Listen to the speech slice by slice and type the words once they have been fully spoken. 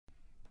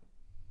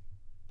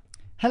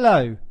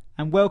Hello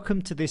and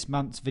welcome to this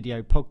month's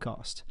video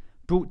podcast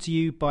brought to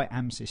you by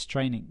AMSYS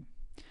Training.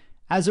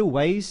 As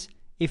always,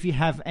 if you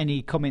have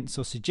any comments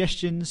or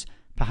suggestions,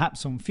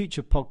 perhaps on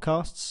future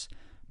podcasts,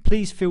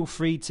 please feel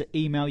free to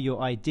email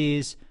your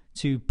ideas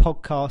to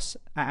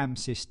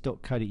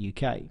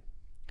podcasts@amsys.co.uk.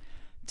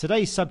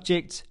 Today's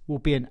subject will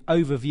be an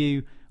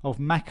overview of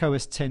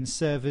macOS 10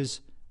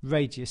 servers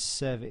Radius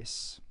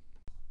service.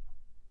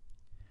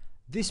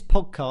 This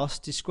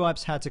podcast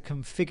describes how to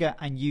configure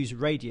and use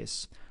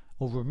Radius,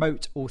 or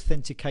remote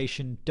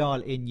authentication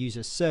dial-in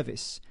user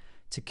service,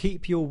 to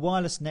keep your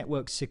wireless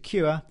network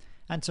secure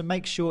and to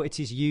make sure it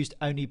is used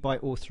only by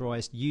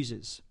authorized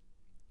users.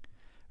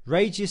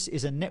 Radius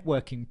is a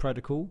networking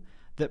protocol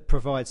that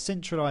provides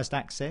centralized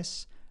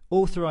access,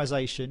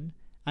 authorization,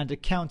 and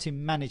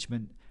accounting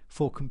management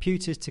for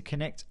computers to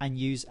connect and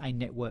use a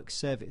network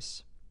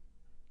service.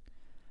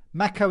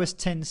 macOS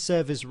 10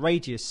 Servers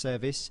Radius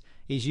service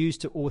is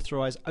used to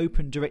authorize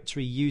Open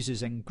Directory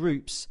users and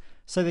groups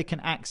so they can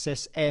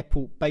access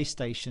airport base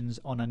stations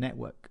on a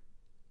network.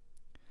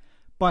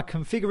 By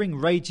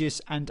configuring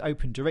Radius and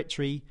Open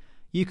Directory,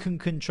 you can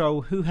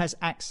control who has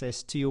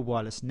access to your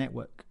wireless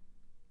network.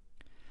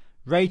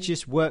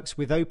 Radius works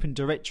with Open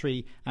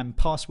Directory and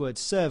Password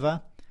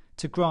Server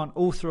to grant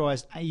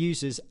authorized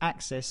users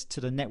access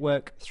to the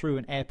network through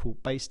an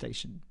airport base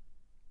station.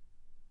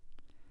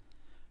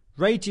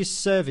 Radius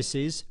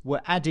services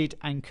were added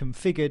and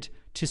configured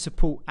to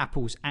support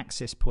Apple's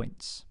access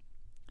points.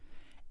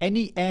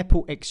 Any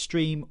Airport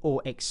Extreme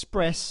or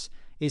Express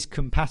is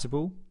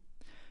compatible.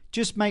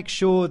 Just make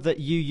sure that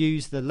you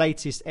use the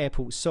latest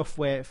airport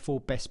software for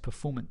best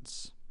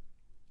performance.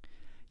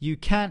 You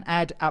can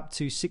add up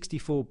to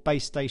 64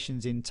 base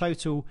stations in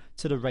total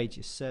to the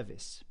Radius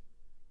service.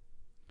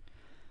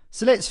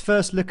 So let's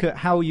first look at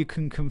how you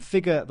can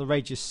configure the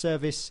Radius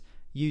service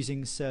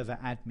using Server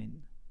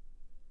Admin.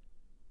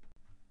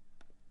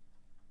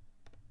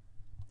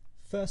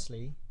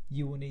 Firstly,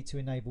 you will need to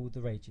enable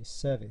the Radius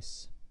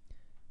service.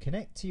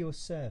 Connect to your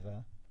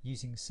server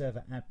using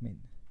Server Admin.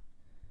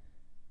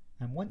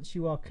 And once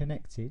you are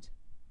connected,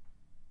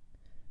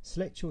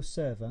 select your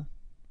server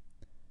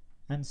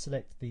and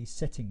select the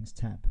Settings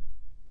tab.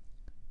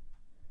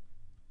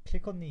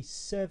 Click on the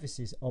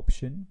Services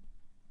option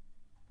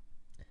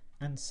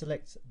and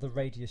select the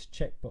Radius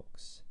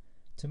checkbox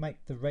to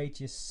make the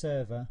Radius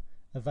server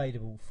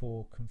available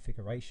for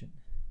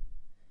configuration.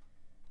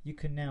 You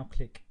can now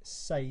click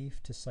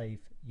Save to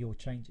save your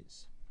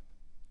changes.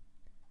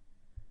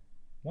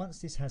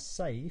 Once this has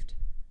saved,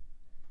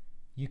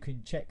 you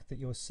can check that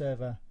your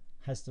server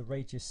has the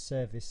Radius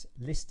service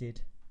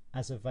listed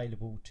as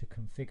available to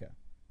configure.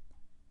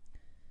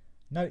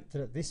 Note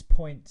that at this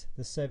point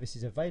the service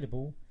is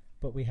available,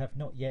 but we have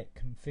not yet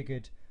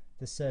configured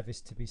the service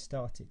to be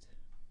started.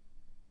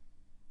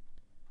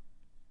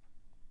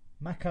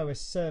 macOS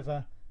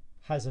Server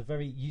has a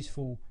very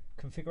useful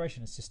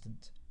configuration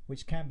assistant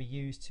which can be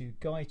used to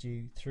guide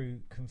you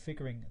through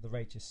configuring the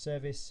Radius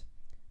service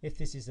if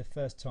this is the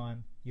first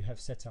time you have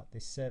set up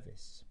this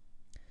service.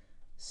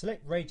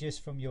 Select Radius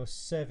from your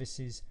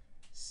services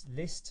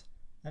list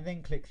and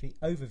then click the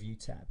Overview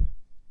tab.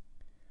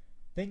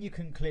 Then you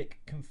can click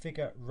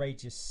Configure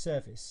Radius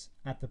Service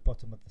at the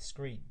bottom of the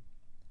screen.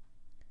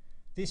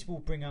 This will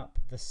bring up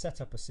the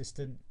Setup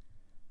Assistant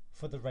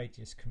for the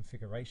Radius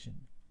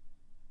configuration.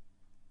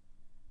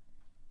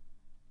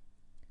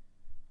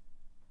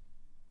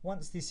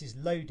 Once this is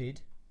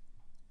loaded,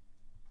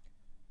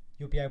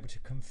 you'll be able to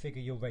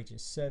configure your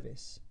Radius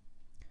service.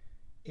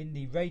 In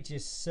the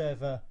Radius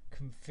server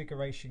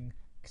configuration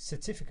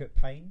certificate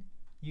pane,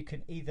 you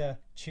can either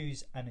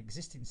choose an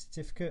existing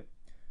certificate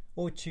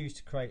or choose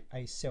to create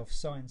a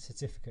self-signed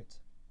certificate.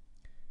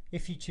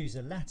 If you choose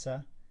the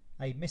latter,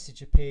 a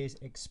message appears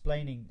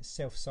explaining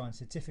self-signed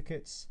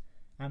certificates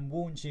and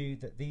warns you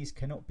that these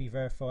cannot be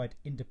verified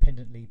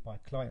independently by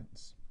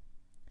clients.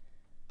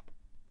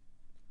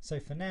 So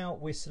for now,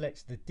 we'll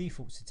select the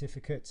default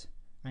certificate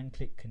and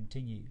click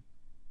Continue.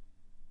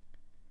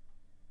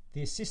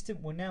 The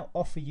assistant will now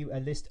offer you a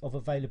list of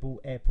available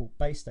airport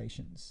base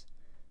stations.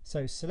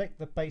 So select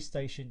the base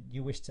station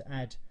you wish to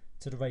add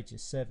to the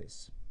Radius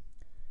service.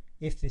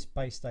 If this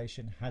base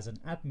station has an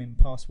admin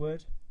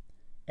password,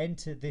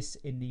 enter this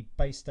in the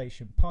base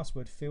station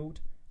password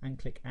field and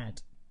click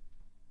Add.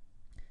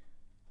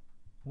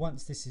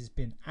 Once this has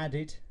been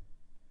added,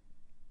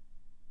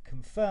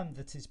 confirm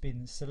that it's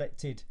been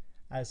selected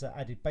as an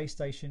added base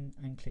station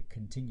and click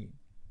Continue.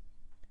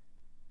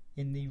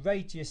 In the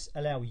Radius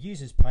Allow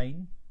Users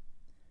pane,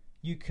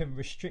 you can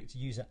restrict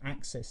user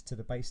access to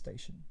the base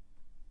station.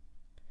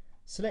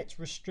 Select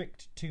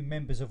Restrict to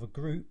members of a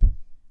group,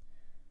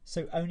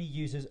 so only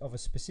users of a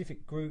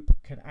specific group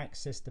can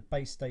access the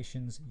base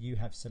stations you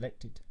have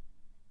selected.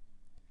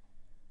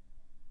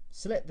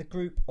 Select the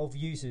group of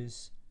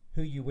users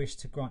who you wish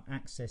to grant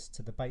access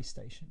to the base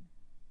station.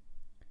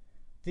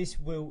 This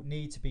will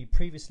need to be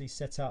previously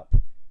set up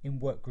in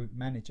Workgroup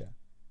Manager.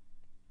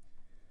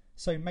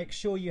 So make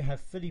sure you have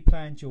fully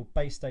planned your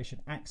base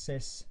station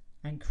access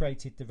and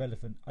created the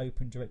relevant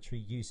Open Directory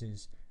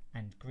users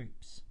and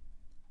groups.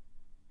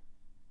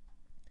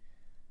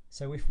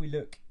 So if we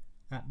look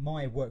at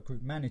my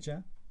Workgroup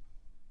Manager,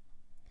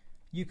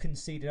 you can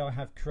see that I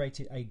have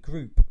created a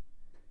group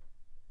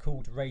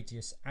called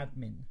Radius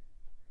Admin,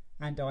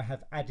 and I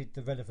have added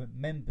the relevant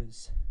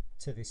members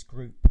to this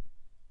group.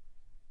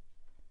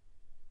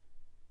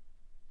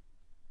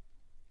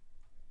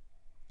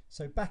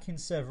 So back in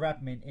Server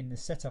Admin in the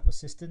Setup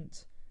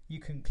Assistant,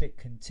 you can click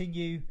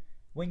Continue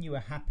when you are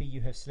happy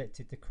you have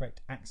selected the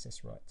correct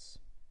access rights.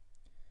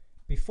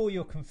 Before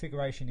your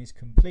configuration is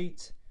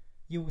complete,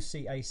 you will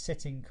see a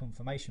setting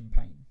confirmation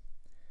pane.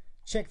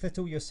 Check that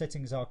all your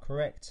settings are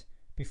correct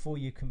before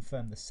you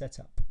confirm the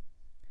setup.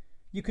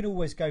 You can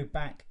always go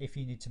back if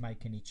you need to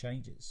make any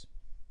changes.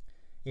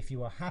 If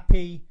you are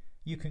happy,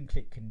 you can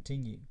click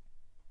Continue.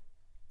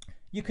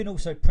 You can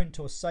also print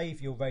or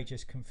save your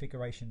Radius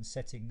configuration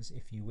settings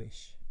if you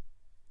wish.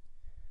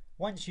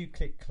 Once you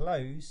click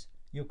Close,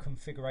 your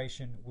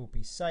configuration will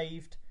be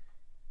saved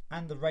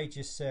and the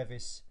Radius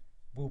service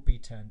will be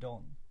turned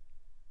on.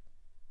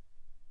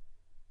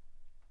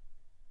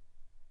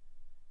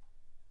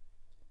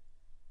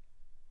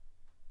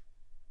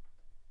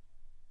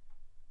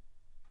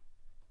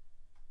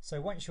 So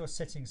once your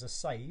settings are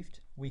saved,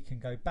 we can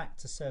go back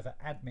to Server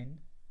Admin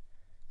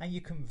and you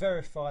can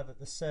verify that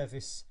the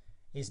service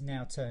is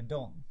now turned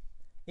on.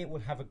 It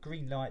will have a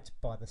green light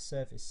by the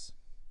service.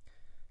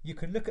 You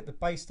can look at the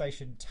base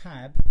station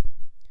tab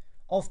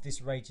of this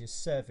Radius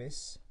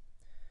service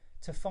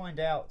to find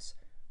out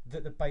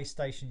that the base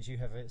stations you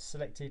have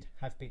selected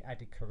have been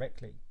added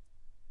correctly.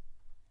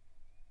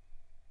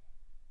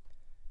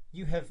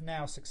 You have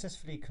now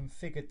successfully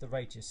configured the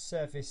Radius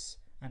service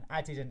and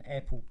added an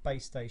airport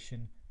base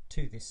station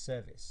to this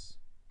service.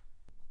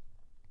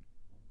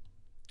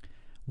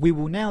 We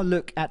will now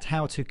look at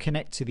how to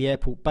connect to the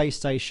airport base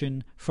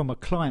station from a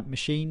client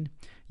machine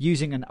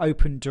using an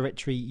Open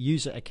Directory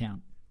user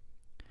account.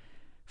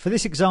 For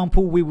this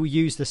example, we will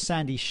use the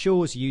Sandy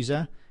Shores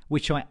user,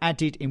 which I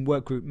added in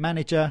Workgroup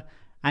Manager,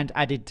 and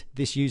added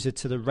this user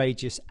to the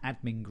Radius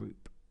admin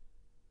group.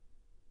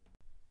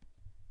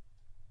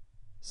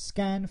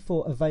 Scan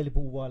for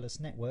available wireless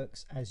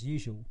networks as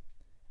usual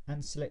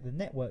and select the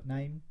network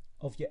name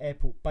of your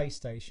airport base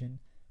station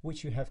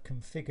which you have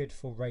configured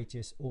for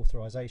Radius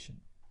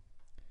authorization.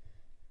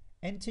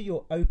 Enter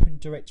your Open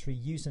Directory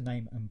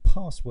username and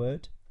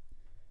password.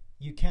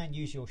 You can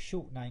use your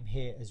short name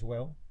here as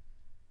well.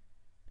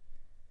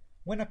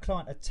 When a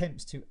client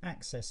attempts to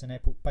access an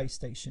airport base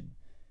station,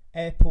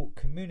 Airport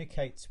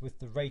communicates with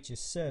the Radius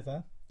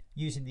server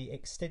using the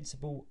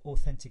Extensible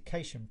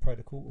Authentication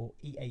Protocol, or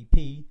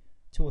EAP,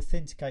 to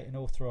authenticate and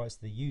authorize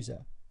the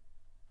user.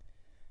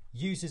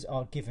 Users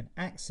are given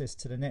access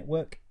to the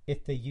network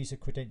if their user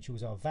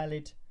credentials are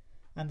valid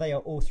and they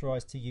are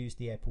authorized to use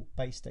the airport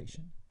base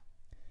station.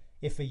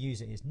 If a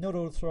user is not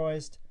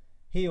authorized,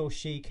 he or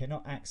she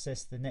cannot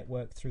access the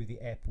network through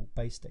the airport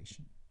base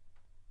station.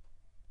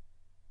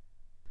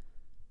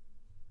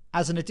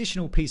 As an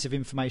additional piece of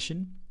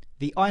information,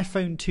 the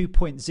iPhone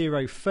 2.0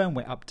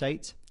 firmware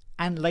update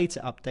and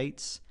later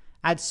updates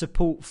add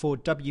support for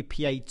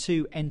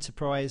WPA2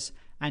 Enterprise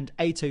and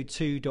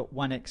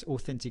 802.1x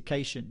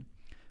authentication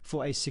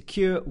for a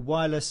secure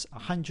wireless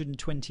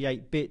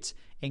 128-bit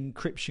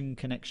encryption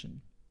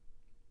connection.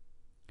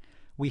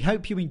 We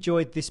hope you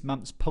enjoyed this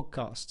month's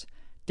podcast,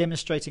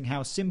 demonstrating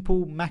how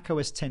simple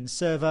macOS X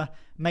Server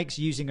makes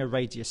using a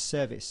Radius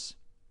service.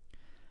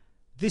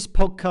 This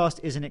podcast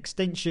is an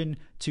extension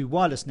to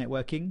wireless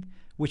networking,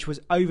 which was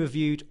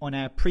overviewed on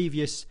our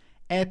previous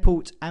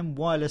Airport and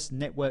Wireless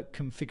Network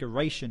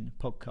Configuration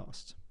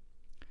podcast.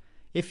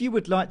 If you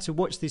would like to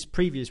watch this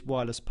previous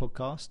wireless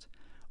podcast,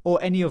 or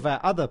any of our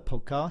other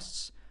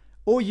podcasts,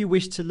 or you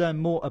wish to learn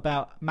more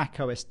about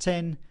macOS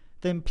X,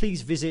 then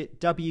please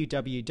visit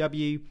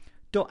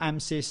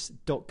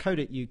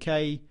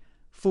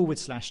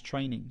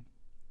www.amsys.co.uk/training.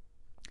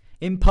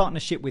 In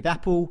partnership with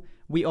Apple,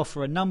 we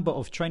offer a number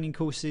of training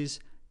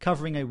courses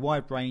covering a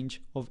wide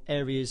range of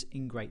areas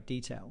in great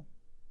detail.